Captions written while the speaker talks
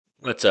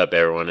What's up,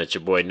 everyone? It's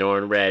your boy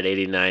Norn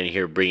Radd89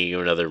 here, bringing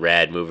you another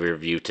Radd movie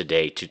review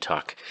today to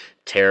talk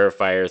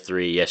Terrifier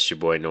 3. Yes, your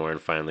boy Norn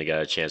finally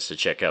got a chance to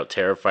check out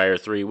Terrifier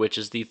 3, which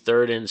is the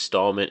third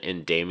installment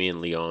in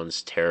Damien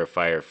Leone's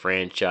Terrifier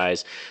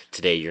franchise.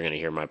 Today, you're going to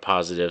hear my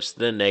positives,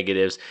 the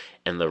negatives,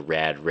 and the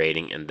Radd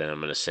rating, and then I'm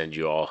going to send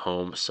you all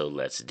home. So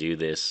let's do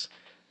this.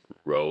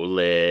 Roll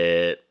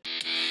it.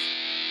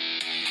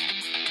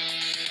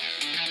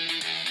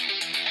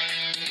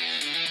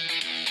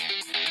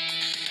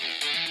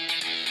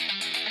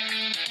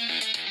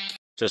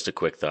 Just a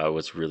quick thought.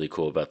 What's really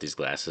cool about these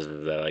glasses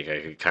is that I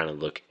could kind of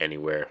look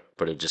anywhere,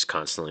 but it just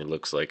constantly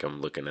looks like I'm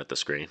looking at the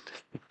screen.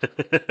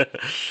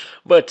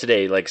 But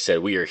today, like I said,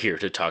 we are here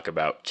to talk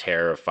about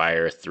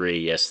Terrifier 3.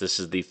 Yes,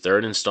 this is the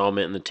third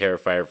installment in the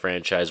Terrifier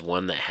franchise,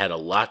 one that had a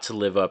lot to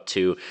live up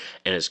to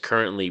and is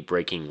currently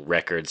breaking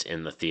records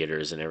in the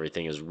theaters, and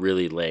everything is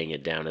really laying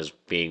it down as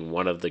being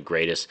one of the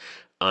greatest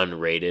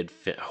unrated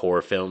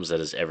horror films that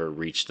has ever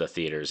reached the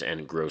theaters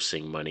and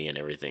grossing money and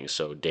everything.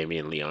 So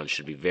Damien Leone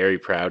should be very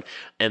proud.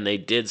 And they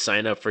did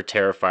sign up for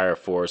Terrifier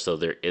 4, so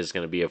there is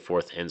going to be a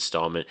fourth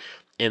installment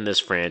in this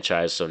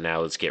franchise. So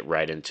now let's get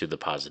right into the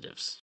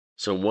positives.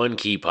 So one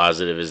key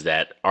positive is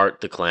that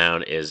Art the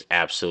Clown is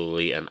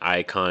absolutely an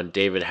icon.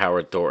 David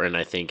Howard Thornton,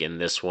 I think in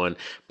this one,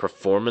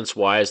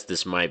 performance-wise,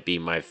 this might be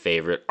my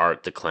favorite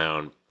Art the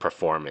Clown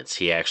performance.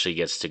 He actually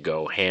gets to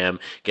go ham,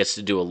 gets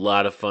to do a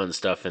lot of fun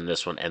stuff in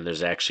this one, and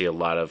there's actually a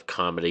lot of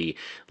comedy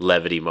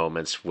levity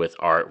moments with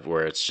Art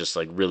where it's just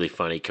like really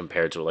funny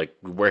compared to like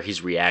where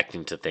he's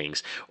reacting to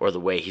things or the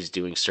way he's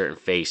doing certain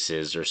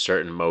faces or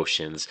certain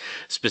motions.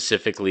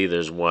 Specifically,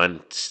 there's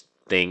one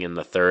thing in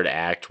the third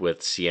act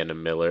with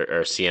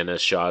Sienna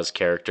Shaw's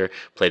character,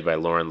 played by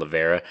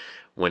LaVera,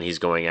 when he's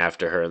going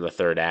after her in the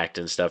third act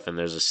and stuff. And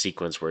there's a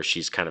sequence where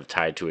she's kind of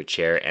tied to a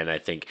chair, and I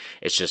think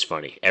it's just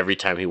funny. Every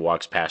time he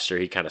walks past her,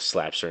 he kind of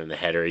slaps her in the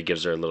head, or he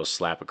gives her a little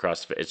slap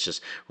across the face. It's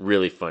just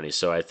really funny.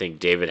 So I think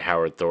David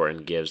Howard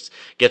Thornton gets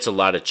a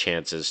lot of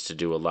chances to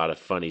do a lot of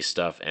funny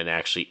stuff and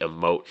actually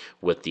emote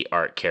with the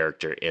Art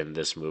character in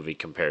this movie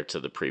compared to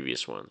the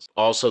previous ones.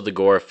 Also, the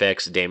gore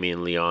effects,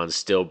 Damien Leone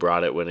still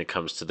brought it when it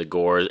comes to the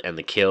gore and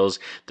the kills.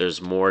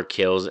 There's more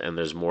kills, and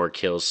there's more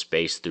kills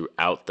spaced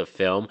throughout the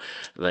film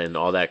and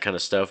all that kind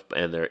of stuff.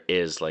 And there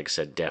is, like I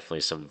said,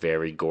 definitely some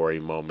very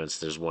gory moments.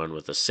 There's one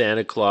with the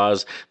Santa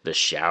Claus. The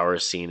shower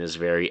scene is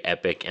very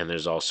epic, and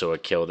there's also a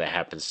kill that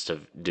happens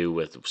to do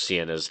with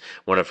Sienna's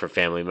one of her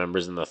family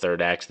members in the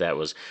third act that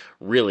was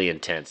really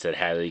intense. That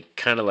had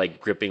kind of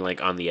like gripping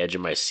like on the edge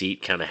of my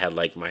seat, kind of had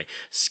like my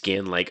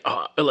skin like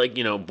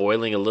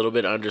boiling a little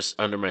bit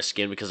under my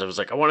skin because I was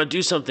like, I want to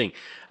do something.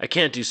 I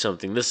can't do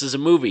something. This is a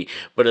movie,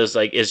 but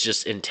it's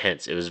just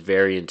intense. It was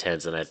very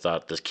intense, and I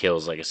thought the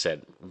kills, like I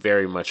said,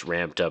 very much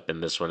ramped up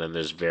in this one, and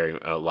there's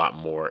a lot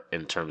more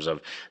in terms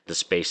of the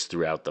space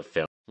throughout the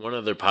film. One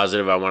other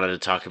positive I wanted to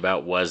talk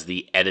about was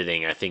the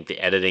editing. I think the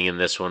editing in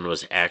this one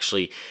was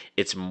actually,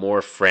 it's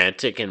more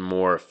frantic and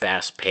more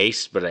fast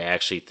paced, but I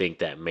actually think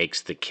that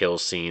makes the kill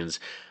scenes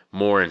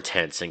more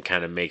intense and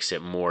kind of makes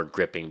it more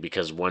gripping,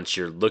 because once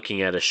you're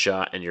looking at a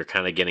shot and you're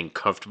kind of getting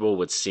comfortable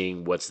with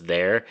seeing what's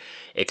there,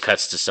 it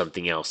cuts to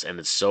something else, and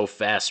it's so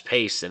fast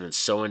paced and it's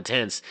so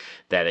intense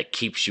that it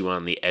keeps you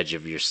on the edge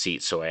of your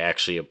seat. So I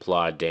actually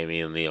applaud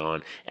Damien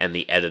Leone and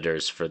the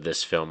editors for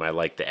this film. I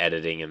like the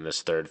editing in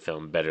this third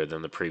film better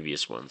than the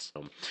previous ones.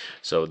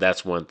 So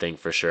that's one thing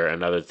for sure.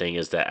 Another thing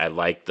is that I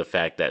like the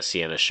fact that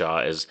Sienna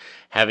Shaw is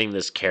having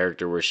this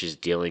character where she's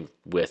dealing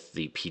with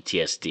the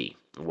PTSD,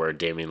 where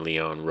Damien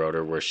Leone wrote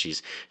her, where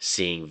she's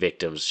seeing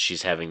victims.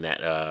 She's having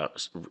that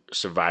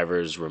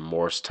survivor's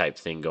remorse type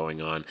thing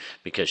going on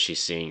because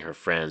she's seeing her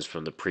friends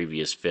from the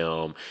previous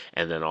film,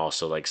 and then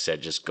also, like I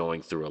said, just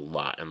going through a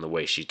lot, and the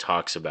way she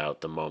talks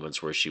about the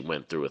moments where she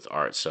went through with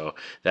Art. So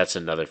that's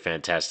another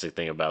fantastic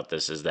thing about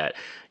this, is that,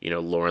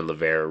 Lauren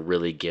LaVera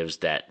really gives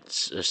that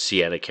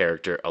Sienna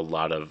character a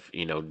lot of,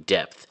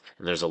 depth,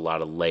 and there's a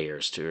lot of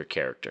layers to her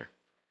character.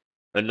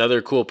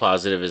 Another cool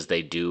positive is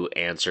they do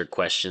answer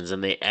questions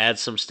and they add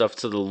some stuff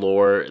to the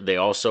lore. They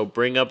also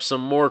bring up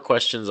some more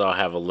questions. I'll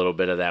have a little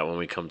bit of that when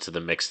we come to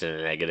the mixed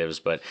and negatives,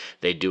 but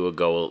they do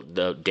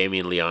the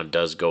Damien Leone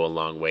does go a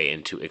long way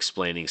into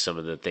explaining some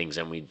of the things,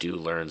 and we do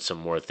learn some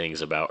more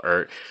things about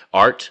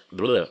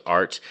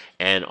art,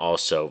 and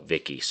also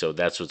Vicky. So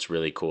that's what's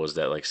really cool, is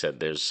that, like I said,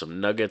 there's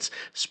some nuggets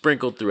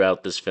sprinkled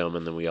throughout this film,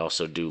 and then we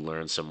also do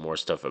learn some more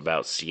stuff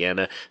about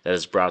Sienna that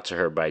is brought to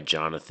her by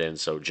Jonathan.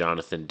 So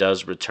Jonathan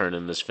does return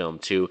in this film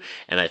too,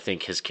 and I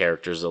think his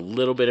character is a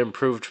little bit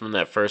improved from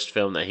that first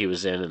film that he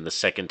was in the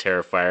second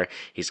Terrifier.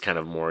 He's kind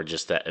of more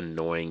just that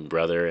annoying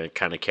brother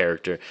kind of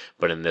character,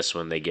 but in this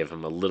one they give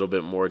him a little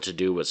bit more to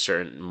do with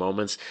certain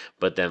moments.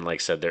 But then,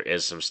 like I said, there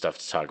is some stuff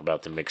to talk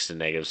about the mixed and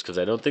negatives, because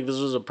I don't think this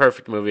was a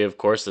perfect movie. Of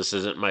course, this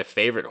isn't my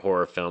favorite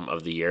horror film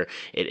of the year.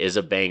 It is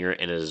a banger,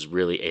 and it is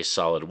really a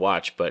solid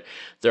watch, but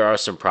there are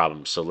some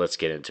problems, so let's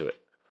get into it.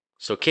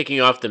 So kicking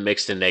off the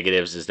mixed and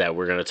negatives is that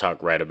we're going to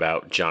talk right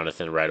about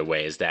Jonathan right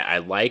away. Is that I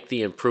like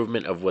the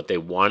improvement of what they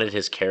wanted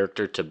his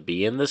character to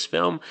be in this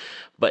film,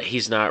 but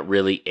he's not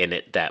really in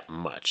it that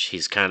much.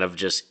 He's kind of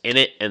just in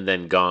it and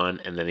then gone,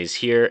 and then he's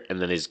here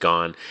and then he's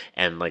gone.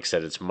 And like I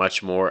said, it's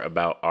much more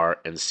about Art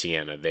and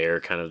Sienna. They're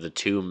kind of the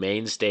two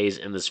mainstays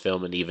in this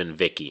film, and even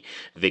Vicky.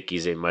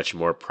 Vicky's a much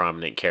more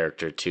prominent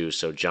character too,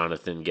 so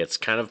Jonathan gets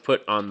kind of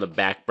put on the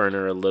back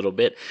burner a little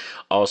bit.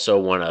 Also,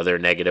 one other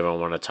negative I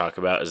want to talk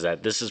about is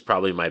that this is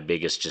probably my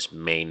biggest, just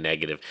main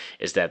negative,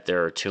 is that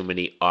there are too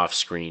many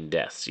off-screen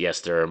deaths. Yes,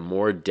 there are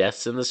more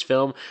deaths in this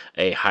film,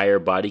 a higher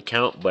body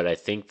count, but I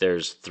think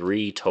there's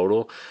 3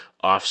 total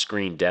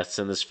off-screen deaths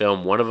in this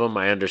film. One of them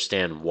I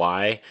understand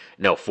why.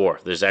 No, 4.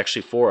 There's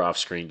actually 4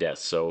 off-screen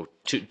deaths. So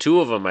two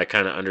of them I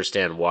kind of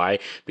understand why,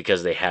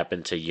 because they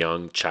happen to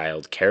young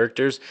child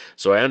characters.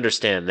 So I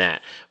understand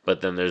that. But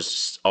then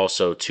there's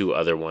also 2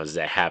 other ones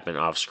that happen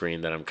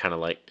off-screen that I'm kind of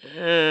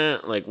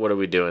like what are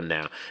we doing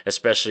now?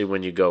 Especially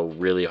when you go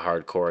really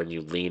hardcore and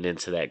you lean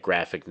into that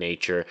graphic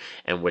nature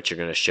and what you're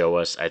going to show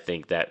us. I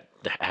think that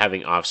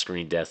having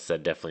off-screen deaths,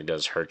 that definitely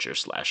does hurt your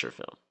slasher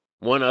film.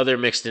 One other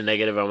mixed and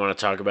negative I want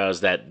to talk about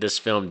is that this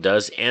film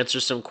does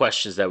answer some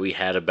questions that we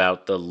had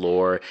about the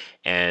lore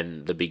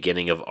and the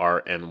beginning of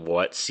Art and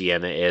what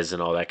Sienna is and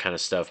all that kind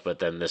of stuff. But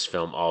then this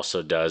film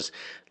also does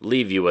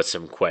leave you with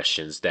some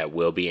questions that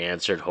will be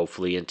answered,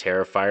 hopefully, in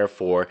Terrifier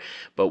 4.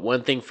 But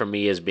one thing for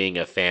me as being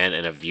a fan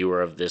and a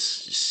viewer of this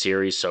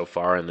series so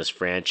far in this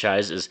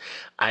franchise is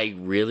I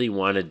really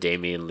wanted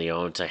Damien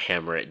Leone to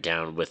hammer it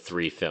down with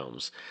 3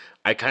 films.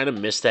 I kind of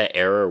miss that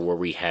era where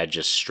we had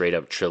just straight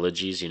up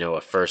trilogies,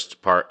 a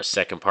first part, a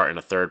second part, and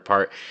a third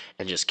part,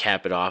 and just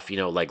cap it off,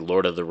 like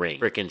Lord of the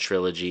Rings, freaking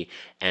trilogy.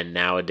 And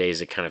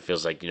nowadays it kind of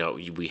feels like,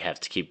 we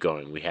have to keep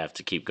going. We have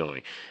to keep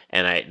going.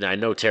 And I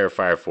know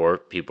Terrifier 4,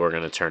 people are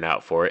going to turn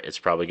out for it. It's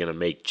probably going to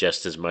make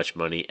just as much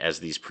money as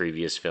these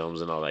previous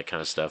films and all that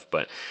kind of stuff.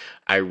 But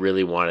I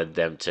really wanted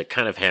them to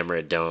kind of hammer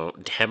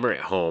it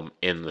home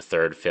in the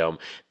third film.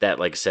 That,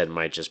 like I said,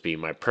 might just be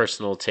my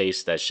personal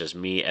taste. That's just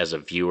me as a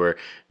viewer,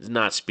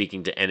 not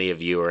speaking to any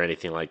of you or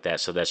anything like that.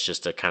 So that's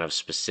just a kind of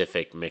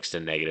specific mixed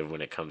and negative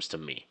when it comes to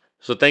me.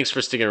 So thanks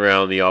for sticking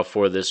around with me all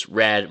for this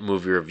rad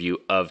movie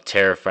review of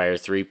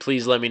Terrifier 3.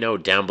 Please let me know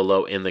down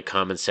below in the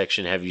comment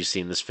section, have you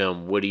seen this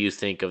film? What do you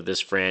think of this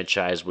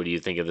franchise? What do you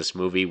think of this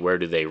movie? Where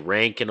do they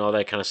rank and all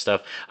that kind of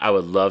stuff? I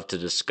would love to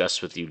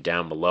discuss with you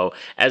down below.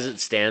 As it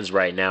stands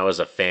right now as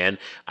a fan,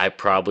 I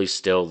probably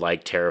still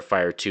like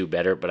Terrifier 2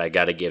 better, but I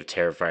got to give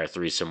Terrifier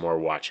 3 some more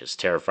watches.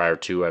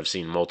 Terrifier 2 I've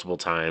seen multiple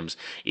times.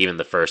 Even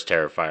the first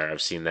Terrifier, I've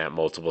seen that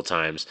multiple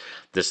times.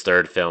 This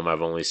third film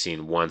I've only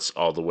seen once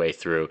all the way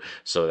through,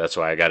 so that's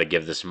why I got to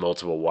give this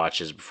multiple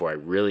watches before I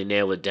really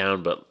nail it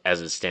down. But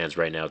as it stands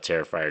right now,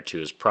 Terrifier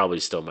 2 is probably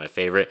still my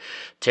favorite.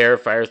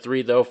 Terrifier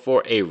 3, though,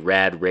 for a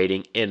rad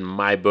rating in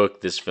my book,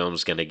 this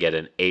film's going to get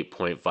an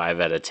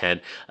 8.5 out of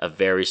 10. A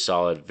very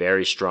solid,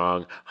 very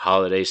strong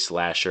holiday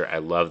slasher. I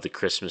love the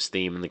Christmas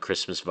theme and the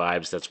Christmas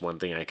vibes. That's one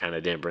thing I kind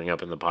of didn't bring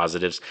up in the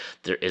positives.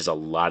 There is a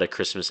lot of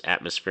Christmas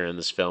atmosphere in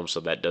this film,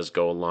 so that does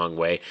go a long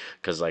way.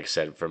 Because, like I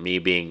said, for me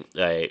being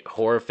a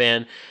horror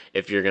fan,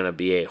 if you're going to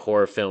be a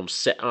horror film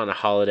set on a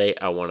holiday,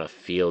 I want to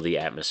feel the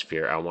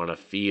atmosphere. I want to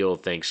feel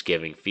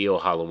Thanksgiving, feel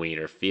Halloween,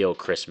 or feel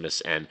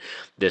Christmas. And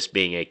this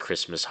being a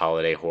Christmas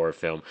holiday horror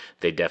film,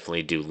 they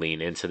definitely do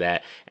lean into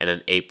that. And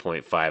an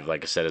 8.5,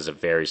 like I said, is a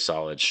very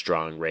solid,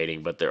 strong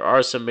rating. But there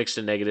are some mixed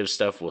and negative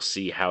stuff. We'll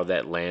see how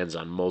that lands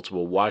on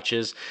multiple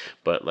watches.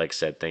 But like I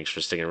said, thanks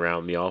for sticking around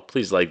with me all.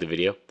 Please like the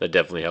video. That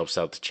definitely helps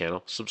out the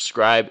channel.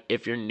 Subscribe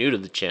if you're new to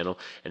the channel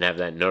and have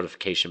that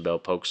notification bell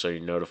poked so you're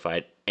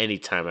notified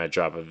anytime I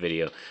drop a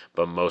video.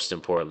 But most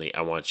importantly,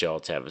 I want y'all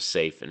to have a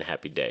safe and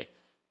happy day.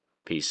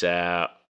 Peace out.